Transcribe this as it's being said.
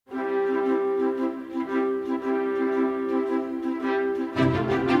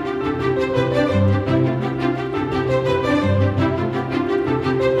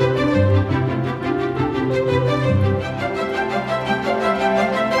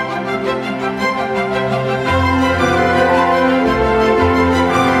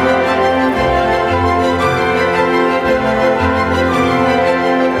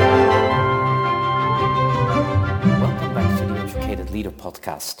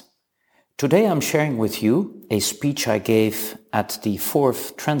Today I'm sharing with you a speech I gave at the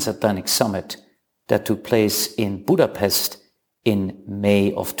 4th Transatlantic Summit that took place in Budapest in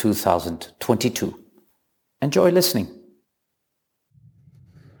May of 2022. Enjoy listening.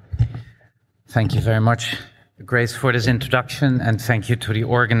 Thank you very much, Grace, for this introduction, and thank you to the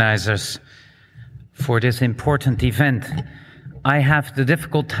organizers for this important event. I have the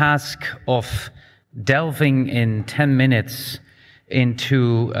difficult task of delving in 10 minutes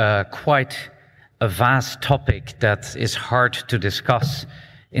into quite a vast topic that is hard to discuss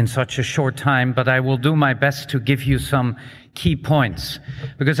in such a short time, but I will do my best to give you some key points.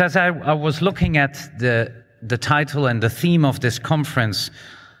 Because as I was looking at the title and the theme of this conference,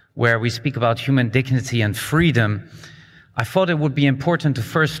 where we speak about human dignity and freedom, I thought it would be important to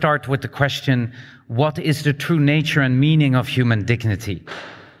first start with the question, what is the true nature and meaning of human dignity?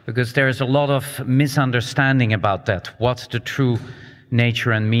 Because there is a lot of misunderstanding about that, what the true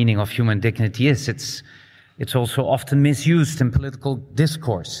nature and meaning of human dignity is. It's also often misused in political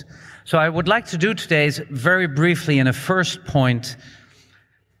discourse. So I would like to do today is very briefly in a first point,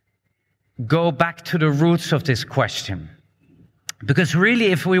 go back to the roots of this question. Because really,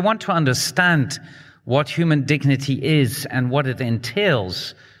 if we want to understand what human dignity is and what it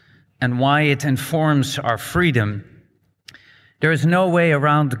entails and why it informs our freedom, there is no way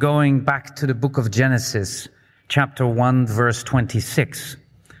around going back to the book of Genesis, chapter 1, verse 26.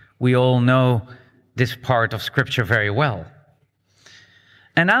 We all know this part of Scripture very well.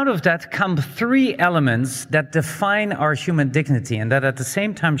 And out of that come three elements that define our human dignity and that at the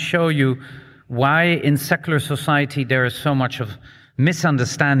same time show you why in secular society there is so much of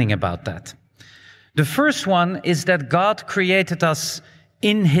misunderstanding about that. The first one is that God created us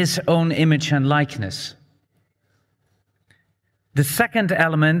in His own image and likeness. The second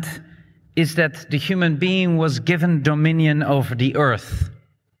element is that the human being was given dominion over the earth.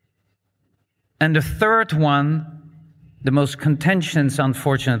 And the third one, the most contentious,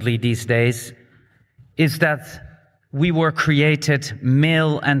 unfortunately, these days, is that we were created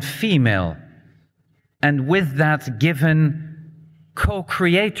male and female, and with that given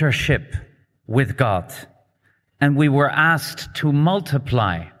co-creatorship with God, and we were asked to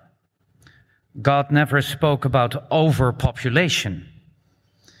multiply. God never spoke about overpopulation.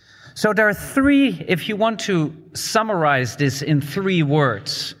 So there are three, if you want to summarize this in 3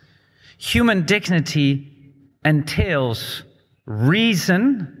 words, human dignity entails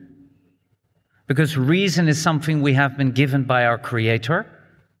reason, because reason is something we have been given by our Creator.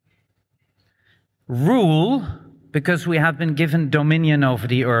 Rule, because we have been given dominion over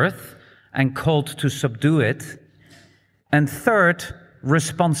the earth and called to subdue it. And third,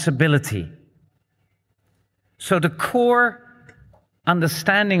 responsibility. So the core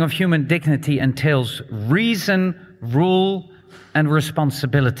understanding of human dignity entails reason, rule, and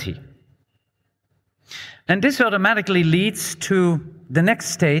responsibility. And this automatically leads to the next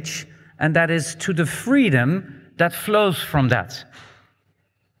stage, and that is to the freedom that flows from that,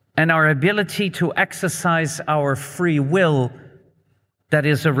 and our ability to exercise our free will that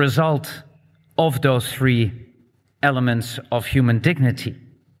is a result of those 3 elements of human dignity.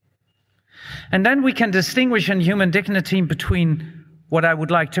 And then we can distinguish in human dignity between what I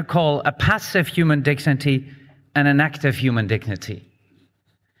would like to call a passive human dignity and an active human dignity.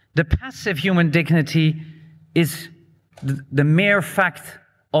 The passive human dignity is the mere fact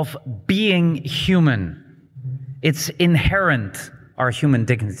of being human. It's inherent, our human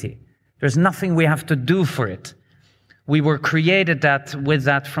dignity. There's nothing we have to do for it. We were created with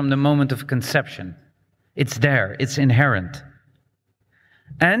that from the moment of conception. It's there, it's inherent.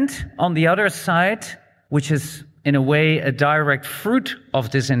 And on the other side, which is in a way a direct fruit of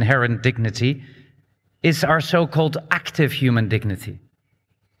this inherent dignity, is our so-called active human dignity.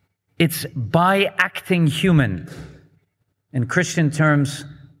 It's by acting human. In Christian terms,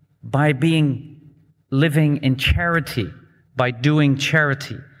 by living in charity, by doing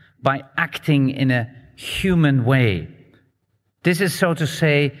charity, by acting in a human way. This is, so to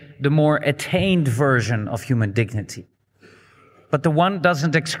say, the more attained version of human dignity. But the one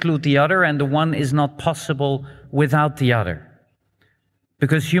doesn't exclude the other, and the one is not possible without the other.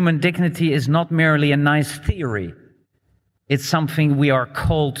 Because human dignity is not merely a nice theory. It's something we are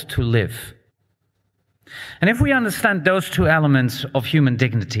called to live. And if we understand those 2 elements of human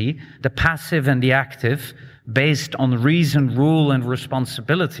dignity, the passive and the active, based on reason, rule, and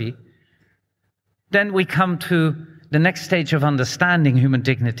responsibility, then we come to the next stage of understanding human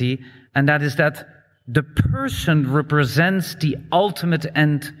dignity, and that is that the person represents the ultimate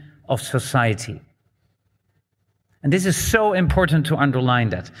end of society. And this is so important to underline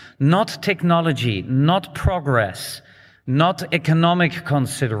that. Not technology, not progress, not economic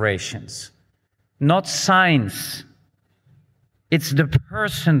considerations, not science. It's the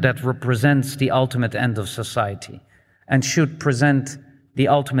person that represents the ultimate end of society and should present the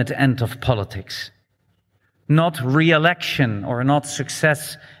ultimate end of politics. Not re-election or not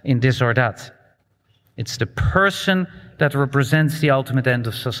success in this or that. It's the person that represents the ultimate end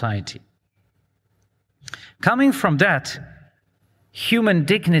of society. Coming from that, human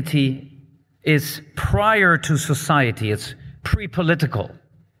dignity is prior to society. It's pre-political.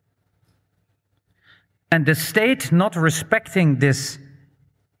 And the state not respecting this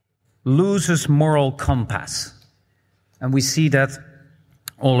loses moral compass. And we see that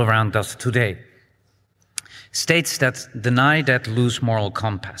all around us today. States that deny that lose moral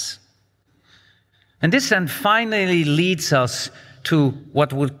compass. And this then finally leads us to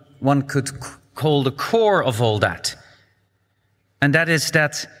what one could call the core of all that. And that is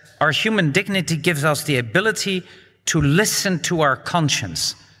that our human dignity gives us the ability to listen to our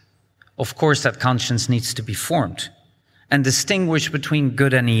conscience. Of course, that conscience needs to be formed and distinguish between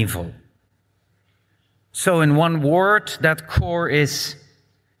good and evil. So in one word, that core is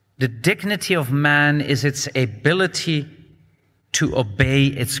the dignity of man is its ability to obey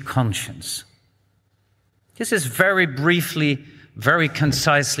its conscience. This is very briefly, very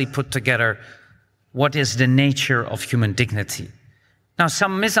concisely put together what is the nature of human dignity. Now,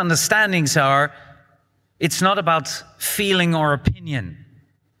 some misunderstandings are, it's not about feeling or opinion.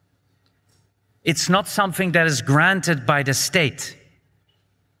 It's not something that is granted by the state.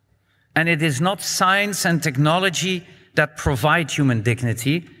 And it is not science and technology that provide human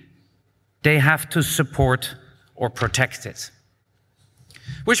dignity. They have to support or protect it.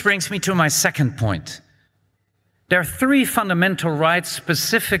 Which brings me to my second point. There are three fundamental rights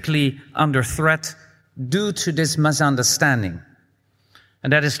specifically under threat due to this misunderstanding.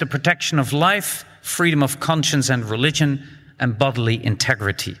 And that is the protection of life, freedom of conscience and religion, and bodily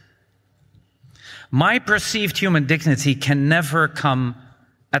integrity. My perceived human dignity can never come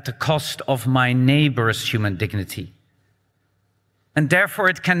at the cost of my neighbor's human dignity. And therefore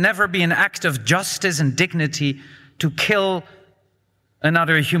it can never be an act of justice and dignity to kill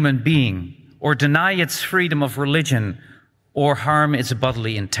another human being or deny its freedom of religion or harm its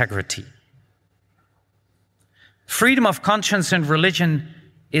bodily integrity. Freedom of conscience and religion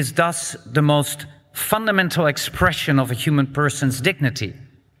is thus the most fundamental expression of a human person's dignity,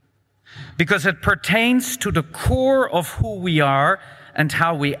 because it pertains to the core of who we are and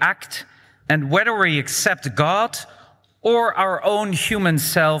how we act, and whether we accept God or our own human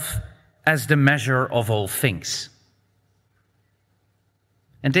self as the measure of all things.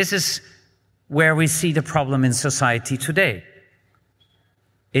 And this is where we see the problem in society today.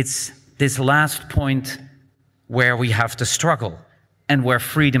 It's this last point where we have to struggle and where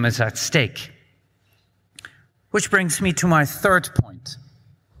freedom is at stake. Which brings me to my third point,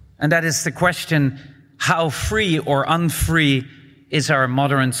 and that is the question, how free or unfree is our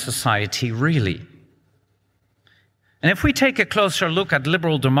modern society really? And if we take a closer look at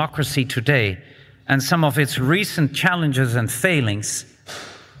liberal democracy today and some of its recent challenges and failings,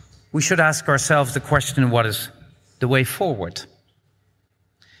 we should ask ourselves the question, what is the way forward?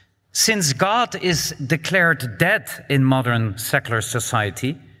 Since God is declared dead in modern secular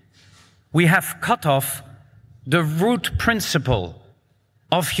society, we have cut off the root principle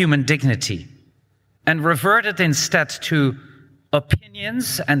of human dignity and reverted instead to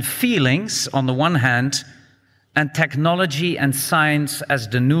opinions and feelings on the one hand, and technology and science as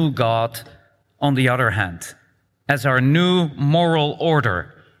the new God on the other hand, as our new moral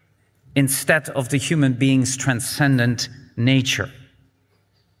order, instead of the human being's transcendent nature.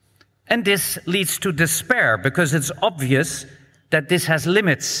 And this leads to despair, because it's obvious that this has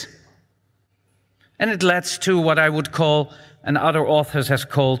limits. And it leads to what I would call, and other authors have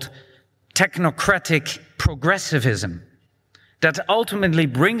called, technocratic progressivism, that ultimately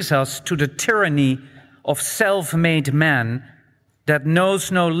brings us to the tyranny of self-made man that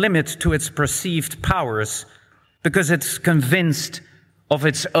knows no limit to its perceived powers because it's convinced of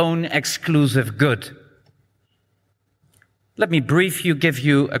its own exclusive good. Let me give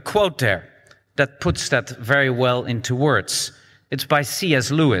you a quote there that puts that very well into words. It's by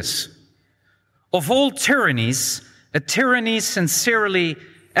C.S. Lewis. Of all tyrannies, a tyranny sincerely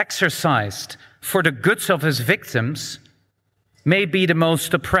exercised for the goods of his victims may be the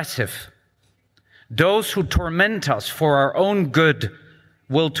most oppressive. Those who torment us for our own good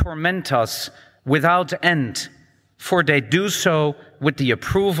will torment us without end, for they do so with the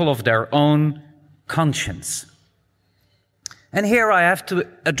approval of their own conscience. And here I have to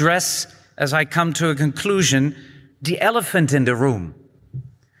address, as I come to a conclusion, the elephant in the room.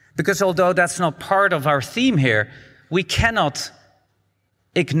 Because although that's not part of our theme here, we cannot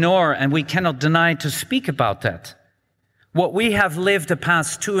ignore and we cannot deny to speak about that. What we have lived the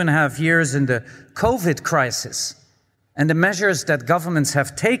past 2.5 years in the COVID crisis and the measures that governments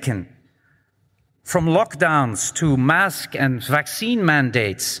have taken, from lockdowns to mask and vaccine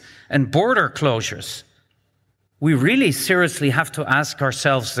mandates and border closures, we really seriously have to ask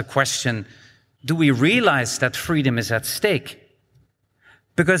ourselves the question, do we realize that freedom is at stake?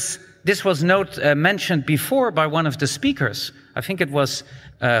 Because this was mentioned before by one of the speakers. I think it was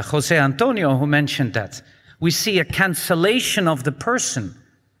Jose Antonio who mentioned that. We see a cancellation of the person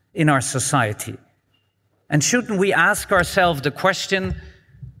in our society. And shouldn't we ask ourselves the question,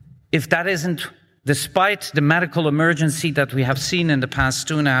 if that isn't, despite the medical emergency that we have seen in the past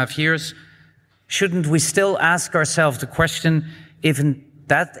 2.5 years, shouldn't we still ask ourselves the question, if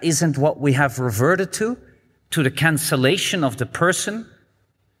that isn't what we have reverted to the cancellation of the person,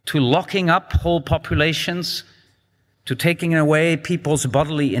 to locking up whole populations, to taking away people's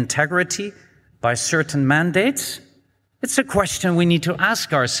bodily integrity by certain mandates? It's a question we need to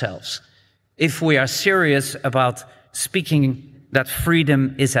ask ourselves if we are serious about speaking that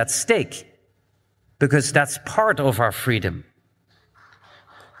freedom is at stake, because that's part of our freedom.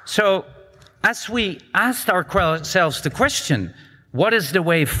 So, as we asked ourselves the question, what is the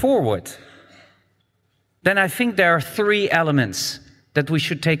way forward? Then I think there are 3 elements that we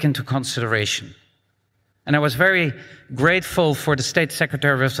should take into consideration. And I was very grateful for the State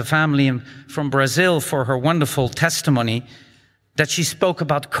Secretary of the Family from Brazil for her wonderful testimony that she spoke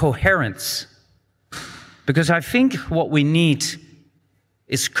about coherence. Because I think what we need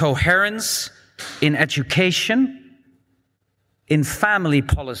is coherence in education, in family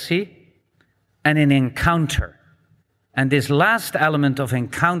policy, and in encounter. And this last element of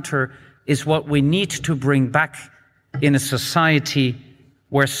encounter is what we need to bring back in a society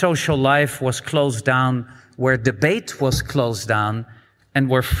where social life was closed down, where debate was closed down, and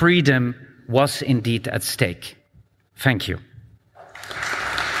where freedom was indeed at stake. Thank you.